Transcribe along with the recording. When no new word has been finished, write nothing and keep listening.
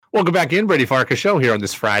Welcome back in, Brady Farkas Show here on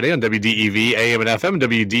this Friday on WDEV, AM and FM,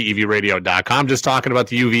 WDEVradio.com. Just talking about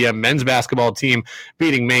the UVM men's basketball team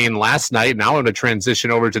beating Maine last night. Now I'm going to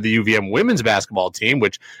transition over to the UVM women's basketball team,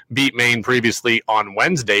 which beat Maine previously on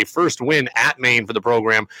Wednesday. First win at Maine for the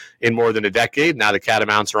program in more than a decade. Now the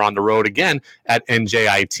Catamounts are on the road again at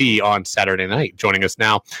NJIT on Saturday night. Joining us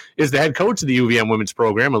now is the head coach of the UVM women's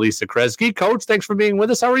program, Alisa Kresge. Coach, thanks for being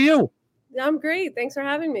with us. How are you? I'm great. Thanks for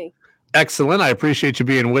having me. Excellent. I appreciate you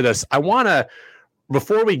being with us. I want to,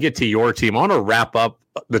 before we get to your team, I want to wrap up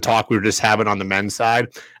the talk we were just having on the men's side.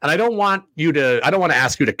 And I don't want to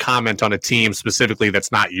ask you to comment on a team specifically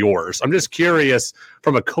that's not yours. I'm just curious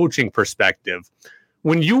from a coaching perspective,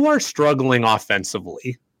 when you are struggling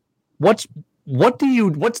offensively, what's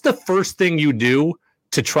the first thing you do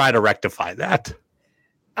to try to rectify that?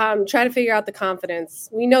 Try to figure out the confidence.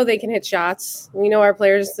 We know they can hit shots. We know our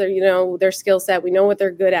players, their skill set. We know what they're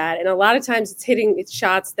good at. And a lot of times it's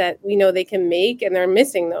shots that we know they can make and they're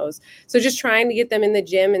missing those. So just trying to get them in the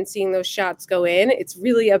gym and seeing those shots go in. It's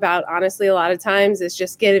really about, honestly, a lot of times it's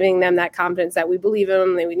just giving them that confidence that we believe in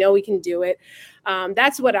them, that we know we can do it.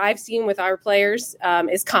 That's what I've seen with our players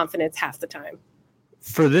is confidence half the time.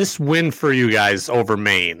 For this win for you guys over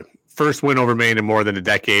Maine, first win over Maine in more than a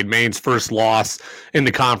decade, Maine's first loss in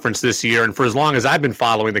the conference this year. And for as long as I've been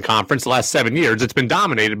following the conference, the last 7 years, it's been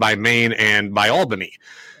dominated by Maine and by Albany.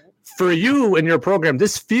 For you and your program,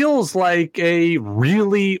 this feels like a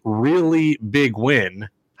really, really big win.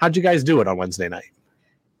 How'd you guys do it on Wednesday night?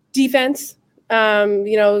 Defense.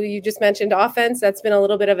 You just mentioned offense. That's been a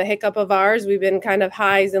little bit of a hiccup of ours. We've been kind of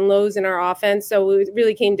highs and lows in our offense. So it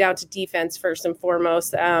really came down to defense first and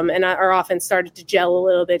foremost. And our offense started to gel a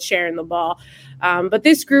little bit, sharing the ball. But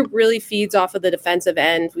this group really feeds off of the defensive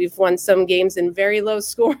end. We've won some games in very low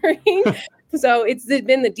scoring. So it's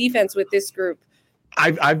been the defense with this group.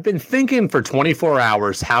 I've been thinking for 24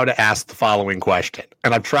 hours how to ask the following question,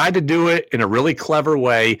 and I've tried to do it in a really clever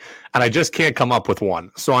way, and I just can't come up with one.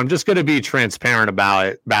 So I'm just going to be transparent about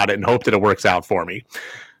it and hope that it works out for me.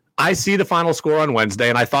 I see the final score on Wednesday,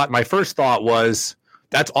 and my first thought was,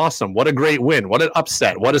 that's awesome. What a great win. What an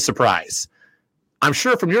upset. What a surprise. I'm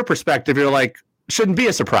sure from your perspective, you're like, shouldn't be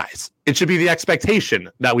a surprise. It should be the expectation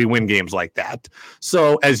that we win games like that.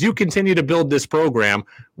 So as you continue to build this program,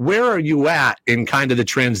 where are you at in kind of the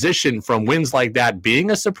transition from wins like that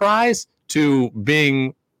being a surprise to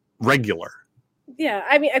being regular? Yeah,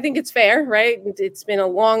 I mean, I think it's fair, right? It's been a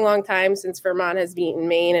long, long time since Vermont has beaten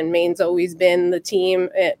Maine, and Maine's always been the team,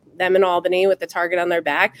 them in Albany, with the target on their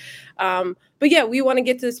back. But yeah, we want to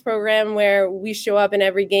get to this program where we show up in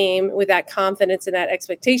every game with that confidence and that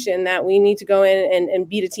expectation that we need to go in and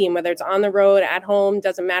beat a team, whether it's on the road, at home,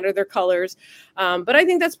 doesn't matter their colors. But I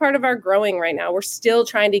think that's part of our growing right now. We're still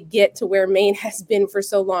trying to get to where Maine has been for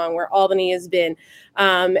so long, where Albany has been.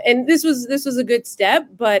 And this was a good step,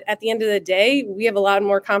 but at the end of the day, we have a lot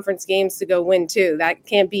more conference games to go win too. That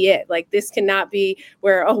can't be it. Like, this cannot be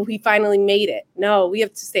where, we finally made it. No, we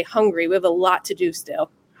have to stay hungry. We have a lot to do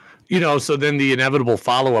still. So then the inevitable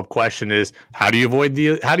follow-up question is, how do you avoid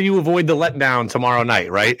the letdown tomorrow night,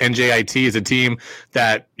 right? NJIT is a team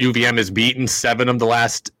that UVM has beaten 7 of the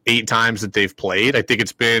last 8 times that they've played. I think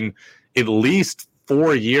it's been at least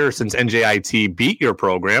 4 years since NJIT beat your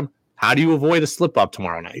program. How do you avoid a slip-up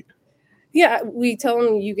tomorrow night? Yeah, we tell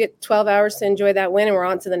them you get 12 hours to enjoy that win and we're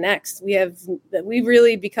on to the next. We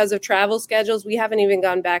really, because of travel schedules, we haven't even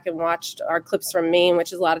gone back and watched our clips from Maine,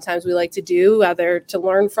 which is a lot of times we like to do, either to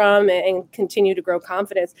learn from and continue to grow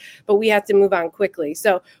confidence, but we have to move on quickly.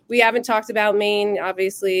 So we haven't talked about Maine.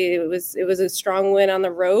 Obviously, it was a strong win on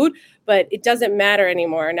the road, but it doesn't matter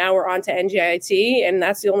anymore. Now we're on to NJIT, and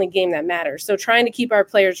that's the only game that matters. So trying to keep our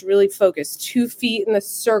players really focused, 2 feet in the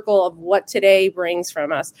circle of what today brings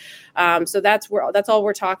from us. So that's all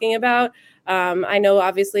we're talking about. I know,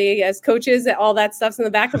 obviously, as coaches, all that stuff's in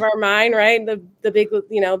the back of our mind, right? The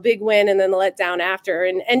big win and then the letdown after.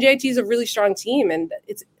 And NJIT is a really strong team, and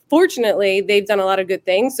fortunately they've done a lot of good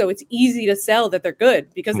things. So it's easy to sell that they're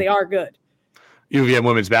good because they are good. UVM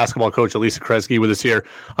women's basketball coach Alisa Kresge with us here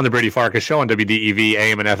on the Brady Farkas Show on WDEV,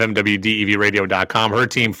 AM and FM, WDEVradio.com. Her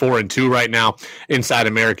team 4-2 right now inside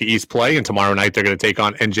America East play, and tomorrow night they're going to take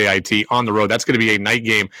on NJIT on the road. That's going to be a night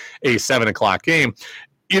game, a 7 o'clock game.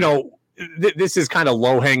 This is kind of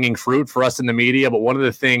low-hanging fruit for us in the media, but one of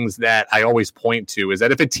the things that I always point to is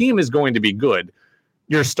that if a team is going to be good,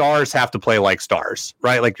 your stars have to play like stars,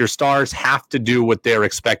 right? Like, your stars have to do what they're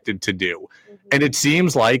expected to do. And it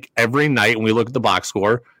seems like every night when we look at the box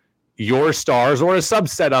score, your stars, or a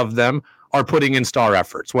subset of them, are putting in star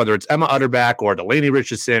efforts, whether it's Emma Utterback or Delaney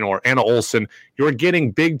Richardson or Anna Olson. You're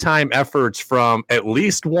getting big time efforts from at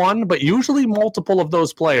least one, but usually multiple of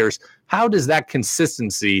those players. How does that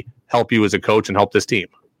consistency help you as a coach and help this team?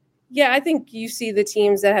 Yeah, I think you see the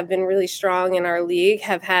teams that have been really strong in our league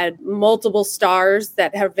have had multiple stars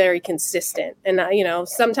that are very consistent. And,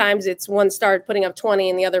 sometimes it's one star putting up 20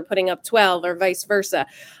 and the other putting up 12 or vice versa.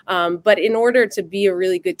 But in order to be a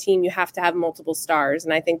really good team, you have to have multiple stars.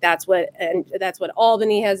 And I think that's what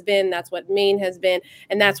Albany has been. That's what Maine has been.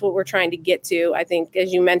 And that's what we're trying to get to. I think,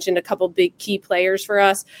 as you mentioned, a couple big key players for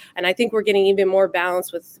us. And I think we're getting even more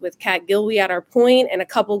balance with Cat Gilwee at our point and a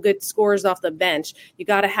couple good scores off the bench. You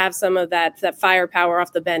got to have some of that firepower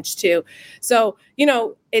off the bench too. So,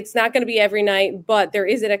 it's not going to be every night, but there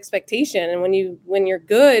is an expectation. And when you're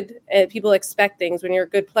good, people expect things. When you're a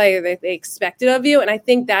good player, they expect it of you. And I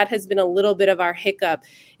think that has been a little bit of our hiccup,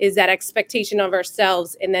 is that expectation of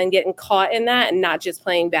ourselves and then getting caught in that and not just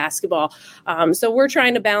playing basketball. So we're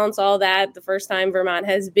trying to balance all that. The first time Vermont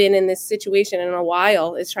has been in this situation in a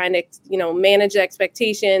while is trying to, manage the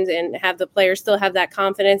expectations and have the players still have that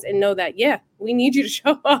confidence and know that, yeah, we need you to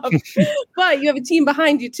show up, but you have a team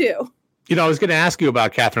behind you too. I was going to ask you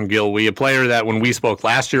about Catherine Gilwee, a player that when we spoke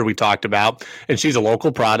last year, we talked about, and she's a local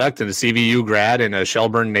product and a CVU grad and a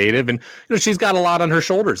Shelburne native. And, she's got a lot on her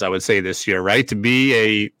shoulders, I would say, this year, right? To be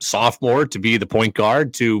a sophomore, to be the point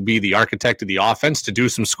guard, to be the architect of the offense, to do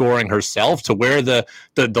some scoring herself, to wear the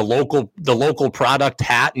local product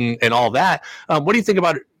hat and all that. What do you think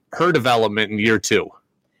about her development in year two?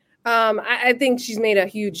 I think she's made a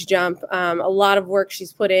huge jump. A lot of work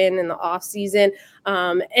she's put in the off season.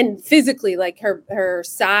 And physically, like her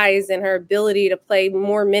size and her ability to play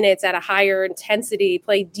more minutes at a higher intensity,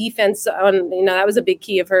 play defense on, that was a big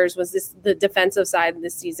key of hers, was the defensive side of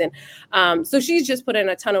this season. So she's just put in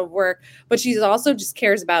a ton of work, but she's also just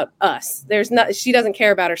cares about us. She doesn't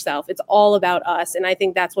care about herself. It's all about us. And I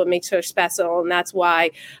think that's what makes her special. And that's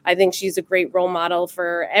why I think she's a great role model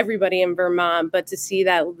for everybody in Vermont. But to see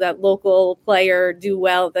that local player do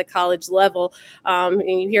well at the college level,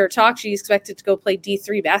 and you hear her talk, she's expected to go play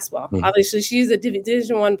D3 basketball. Mm-hmm. Obviously, she's a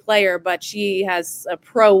Division I player, but she has a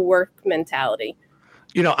pro work mentality.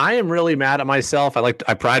 I am really mad at myself. I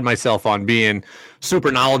pride myself on being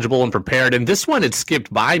super knowledgeable and prepared. And this one, it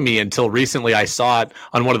skipped by me until recently. I saw it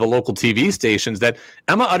on one of the local TV stations that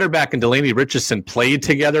Emma Utterback and Delaney Richardson played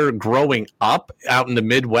together growing up out in the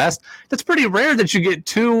Midwest. That's pretty rare that you get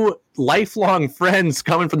two lifelong friends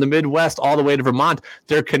coming from the Midwest all the way to Vermont.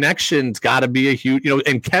 Their connection's got to be a huge,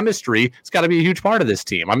 and chemistry, it's got to be a huge part of this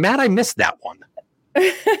team. I'm mad I missed that one.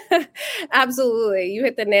 Absolutely. You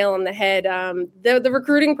hit the nail on the head. The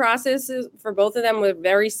recruiting processes for both of them were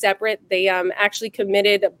very separate. They actually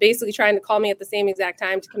committed, basically trying to call me at the same exact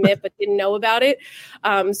time to commit, but didn't know about it.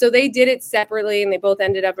 So they did it separately, and they both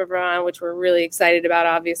ended up at Vermont, which we're really excited about.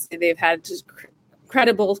 Obviously, they've had just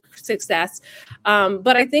incredible success.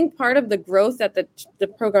 But I think part of the growth that the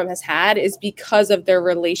program has had is because of their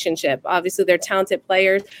relationship. Obviously, they're talented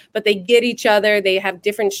players, but they get each other. They have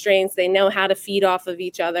different strengths. They know how to feed off of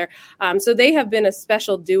each other. So they have been a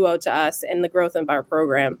special duo to us in the growth of our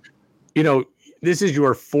program. This is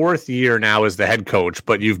your fourth year now as the head coach,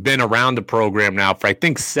 but you've been around the program now for, I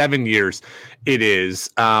think, 7 years it is.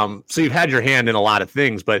 So you've had your hand in a lot of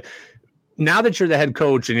things, but now that you're the head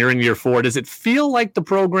coach and you're in year 4, does it feel like the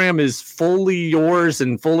program is fully yours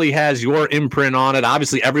and fully has your imprint on it?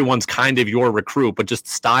 Obviously, everyone's kind of your recruit, but just the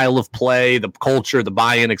style of play, the culture, the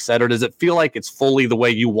buy-in, et cetera, does it feel like it's fully the way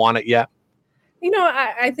you want it yet?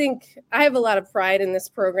 I think I have a lot of pride in this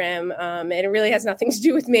program, and it really has nothing to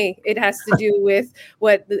do with me. It has to do with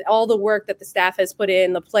all the work that the staff has put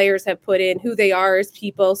in, the players have put in, who they are as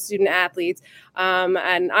people, student athletes.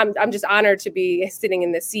 And I'm just honored to be sitting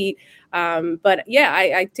in this seat. But yeah,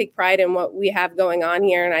 I take pride in what we have going on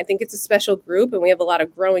here. And I think it's a special group and we have a lot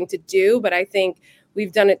of growing to do, but I think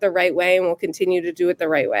we've done it the right way and we'll continue to do it the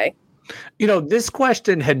right way. This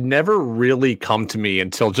question had never really come to me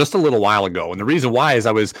until just a little while ago. And the reason why is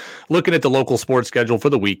I was looking at the local sports schedule for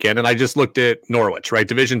the weekend, and I just looked at Norwich, right?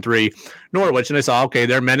 Division III, Norwich. And I saw, okay,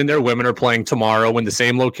 their men and their women are playing tomorrow in the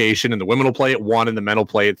same location, and the women will play at 1 and the men will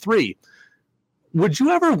play at 3. Would you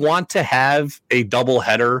ever want to have a double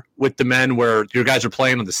header with the men where your guys are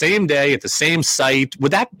playing on the same day at the same site?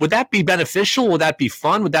 Would that be beneficial? Would that be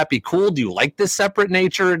fun? Would that be cool? Do you like this separate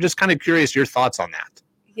nature? Just kind of curious your thoughts on that.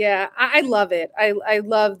 Yeah, I love it. I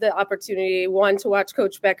love the opportunity, one, to watch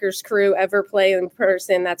Coach Becker's crew ever play in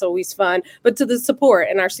person. That's always fun. But to the support,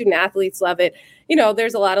 and our student athletes love it.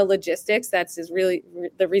 there's a lot of logistics. That's is really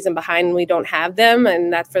the reason behind we don't have them,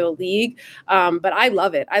 and that's for the league. But I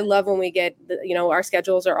love it. I love when we get, our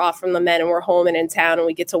schedules are off from the men and we're home and in town and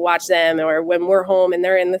we get to watch them, or when we're home and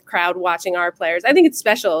they're in the crowd watching our players. I think it's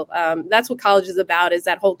special. That's what college is about, is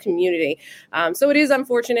that whole community. So it is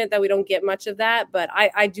unfortunate that we don't get much of that, but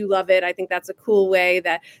I do love it. I think that's a cool way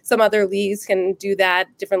that some other leagues can do that.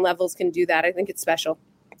 Different levels can do that. I think it's special.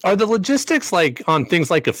 Are the logistics like on things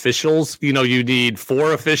like officials? You need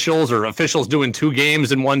 4 officials or officials doing 2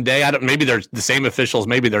 games in one day. Maybe they're the same officials,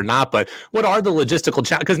 maybe they're not. But what are the logistical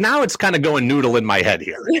challenges? Because now it's kind of going noodle in my head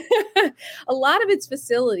here. A lot of it's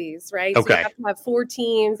facilities, right? Okay. So you have to have 4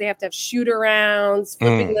 teams. They have to have shoot-arounds,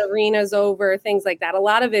 flipping the arenas over, things like that. A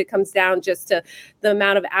lot of it comes down just to the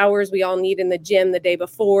amount of hours we all need in the gym the day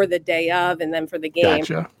before, the day of, and then for the game.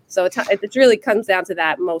 Gotcha. So it really comes down to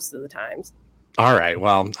that most of the times. All right.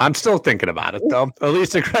 Well, I'm still thinking about it, though.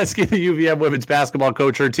 Alisa Kresge, the UVM women's basketball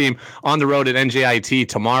coach, her team on the road at NJIT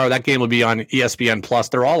tomorrow. That game will be on ESPN Plus.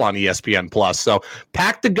 They're all on ESPN Plus. So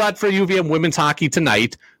pack the gut for UVM women's hockey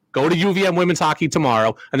tonight. Go to UVM women's hockey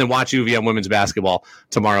tomorrow, and then watch UVM women's basketball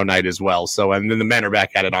tomorrow night as well. So, and then the men are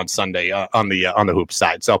back at it on Sunday on the hoop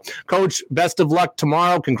side. So, Coach, best of luck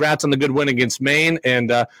tomorrow. Congrats on the good win against Maine,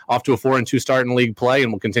 and off to a 4-2 start in league play.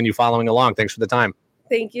 And we'll continue following along. Thanks for the time.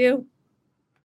 Thank you.